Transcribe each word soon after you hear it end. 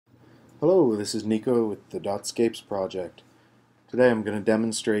Hello, this is Nico with the .Skapes project. Today I'm going to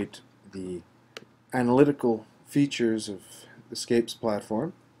demonstrate the analytical features of the Skapes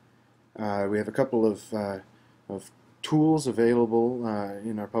platform. We have a couple of tools available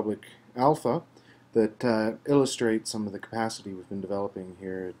in our public alpha that illustrate some of the capacity we've been developing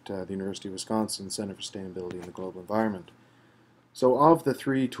here at the University of Wisconsin Center for Sustainability in the Global Environment. So of the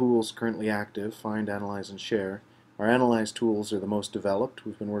three tools currently active, Find, Analyze, and Share, our Analyze tools are the most developed.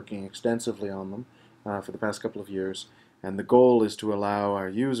 We've been working extensively on them for the past couple of years, and the goal is to allow our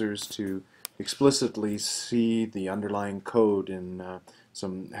users to explicitly see the underlying code in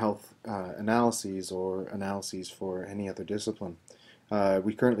some health analyses or analyses for any other discipline.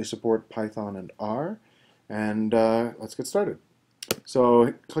 We currently support Python and R, and let's get started.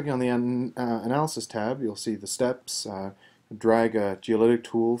 So clicking on the Analysis tab, you'll see the steps. Drag a geolytic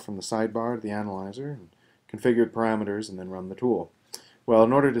tool from the sidebar to the analyzer, and configure parameters, and then run the tool. Well,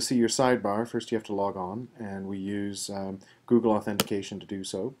 in order to see your sidebar, first you have to log on, and we use Google authentication to do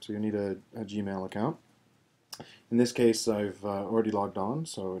so. So you need a Gmail account. In this case, I've already logged on,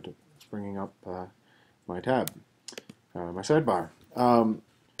 so it's bringing up my tab, my sidebar.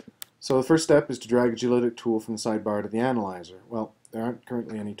 So the first step is to drag a geolytic tool from the sidebar to the analyzer. Well, there aren't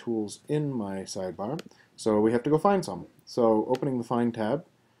currently any tools in my sidebar, so we have to go find some. So opening the Find tab,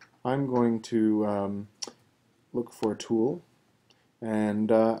 I'm going to look for a tool,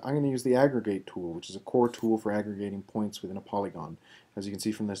 and I'm going to use the Aggregate tool, which is a core tool for aggregating points within a polygon. As you can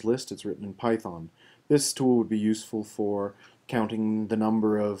see from this list, it's written in Python. This tool would be useful for counting the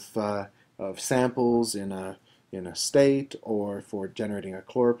number of samples in a state, or for generating a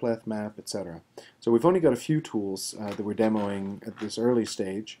chloropleth map, etc. So we've only got a few tools that we're demoing at this early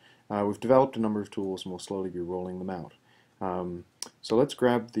stage. We've developed a number of tools, and we'll slowly be rolling them out. So let's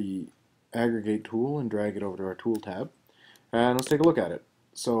grab the Aggregate tool and drag it over to our Tool tab, and let's take a look at it.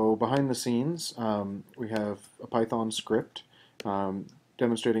 So behind the scenes, we have a Python script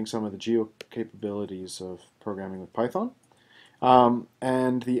demonstrating some of the geo capabilities of programming with Python.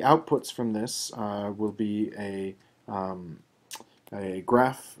 And the outputs from this will be a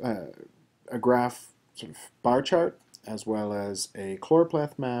graph sort of bar chart, as well as a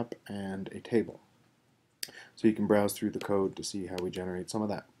chloropleth map and a table. So you can browse through the code to see how we generate some of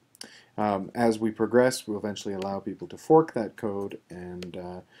that. As we progress, we'll eventually allow people to fork that code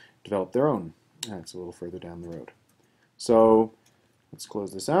and develop their own. That's a little further down the road. So let's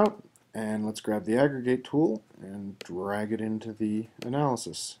close this out, and let's grab the Aggregate tool and drag it into the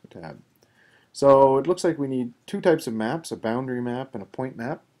Analysis tab. So it looks like we need two types of maps, a boundary map and a point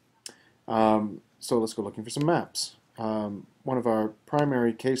map. So let's go looking for some maps. One of our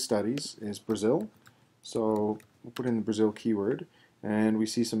primary case studies is Brazil. So we'll put in the Brazil keyword, and we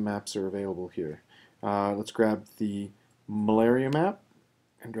see some maps are available here. Let's grab the malaria map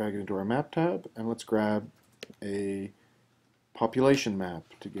and drag it into our Map tab, and let's grab a population map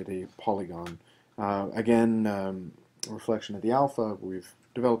to get a polygon. Again, a reflection of the alpha. We're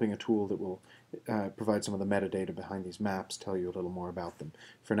developing a tool that will provide some of the metadata behind these maps, tell you a little more about them.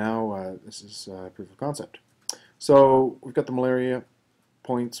 For now, this is proof of concept. So we've got the malaria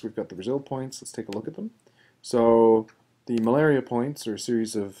points, we've got the Brazil points. Let's take a look at them. So the malaria points are a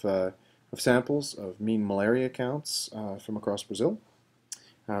series of samples of mean malaria counts from across Brazil.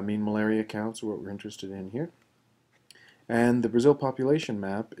 Mean malaria counts are what we're interested in here. And the Brazil population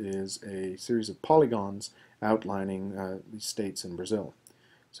map is a series of polygons outlining these states in Brazil.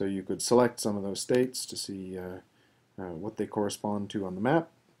 So you could select some of those states to see what they correspond to on the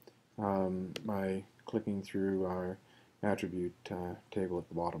map by clicking through our attribute table at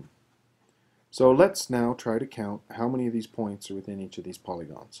the bottom. So let's now try to count how many of these points are within each of these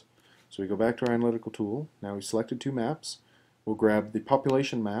polygons. So we go back to our analytical tool. Now we've selected two maps. We'll grab the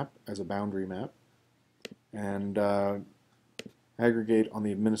population map as a boundary map and aggregate on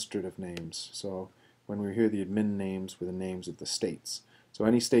the administrative names. So when we hear the admin names with the names of the states. So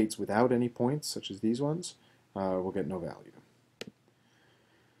any states without any points, such as these ones, will get no value.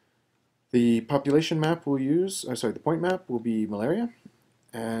 The population map we'll use, the point map will be malaria,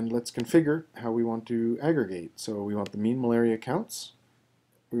 and let's configure how we want to aggregate. So we want the mean malaria counts.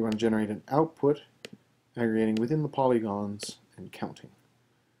 We want to generate an output aggregating within the polygons and counting.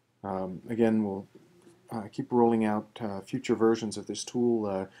 Again, we'll keep rolling out future versions of this tool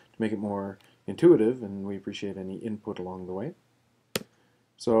to make it more intuitive, and we appreciate any input along the way.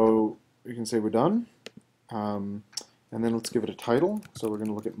 So we can say we're done. And then let's give it a title. So we're going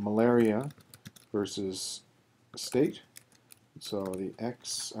to look at malaria versus state. So the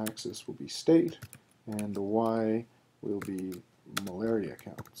x-axis will be state, and the y will be malaria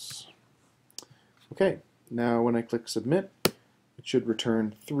counts. Okay, now when I click submit, it should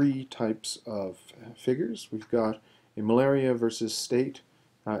return three types of figures. We've got a malaria versus state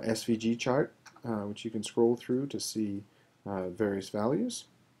SVG chart, which you can scroll through to see various values.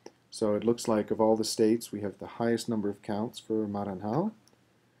 So it looks like of all the states, we have the highest number of counts for Maranhão.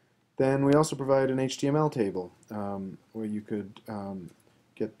 Then we also provide an HTML table where you could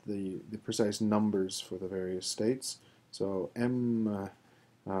get the precise numbers for the various states. So Maranhão,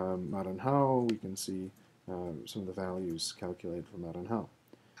 we can see some of the values calculated for Maranhão.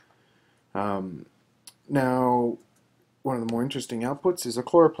 Now, one of the more interesting outputs is a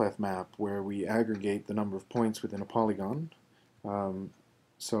chloropleth map where we aggregate the number of points within a polygon.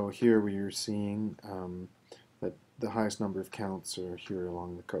 So here we are seeing that the highest number of counts are here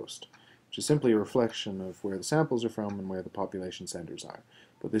along the coast, which is simply a reflection of where the samples are from and where the population centers are.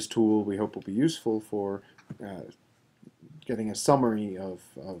 But this tool we hope will be useful for getting a summary of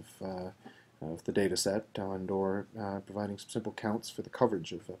the data set and/or providing some simple counts for the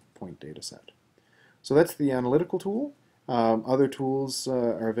coverage of a point data set. So that's the analytical tool. Other tools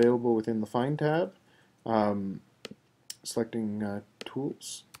are available within the Find tab. Selecting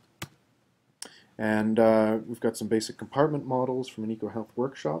tools. And we've got some basic compartment models from an EcoHealth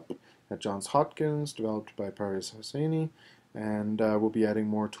workshop at Johns Hopkins, developed by Paris Hosseini, and we'll be adding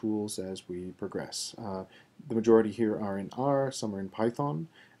more tools as we progress. The majority here are in R, some are in Python.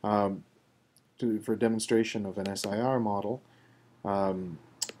 For a demonstration of an SIR model,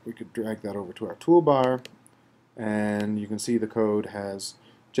 we could drag that over to our toolbar, and you can see the code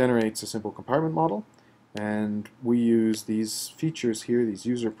generates a simple compartment model, and we use these features here, these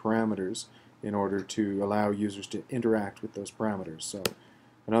user parameters, in order to allow users to interact with those parameters. So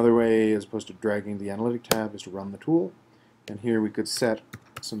another way, as opposed to dragging the analytic tab, is to run the tool, and here we could set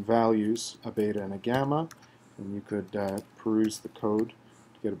some values, a beta and a gamma, and you could peruse the code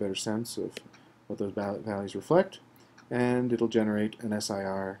to get a better sense of what those values reflect, and it'll generate an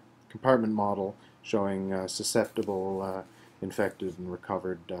SIR compartment model showing susceptible, infected, and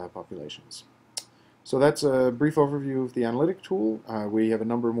recovered populations. So that's a brief overview of the analytic tool. We have a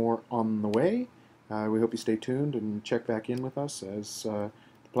number more on the way. We hope you stay tuned and check back in with us as the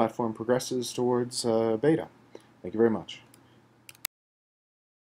platform progresses towards beta. Thank you very much.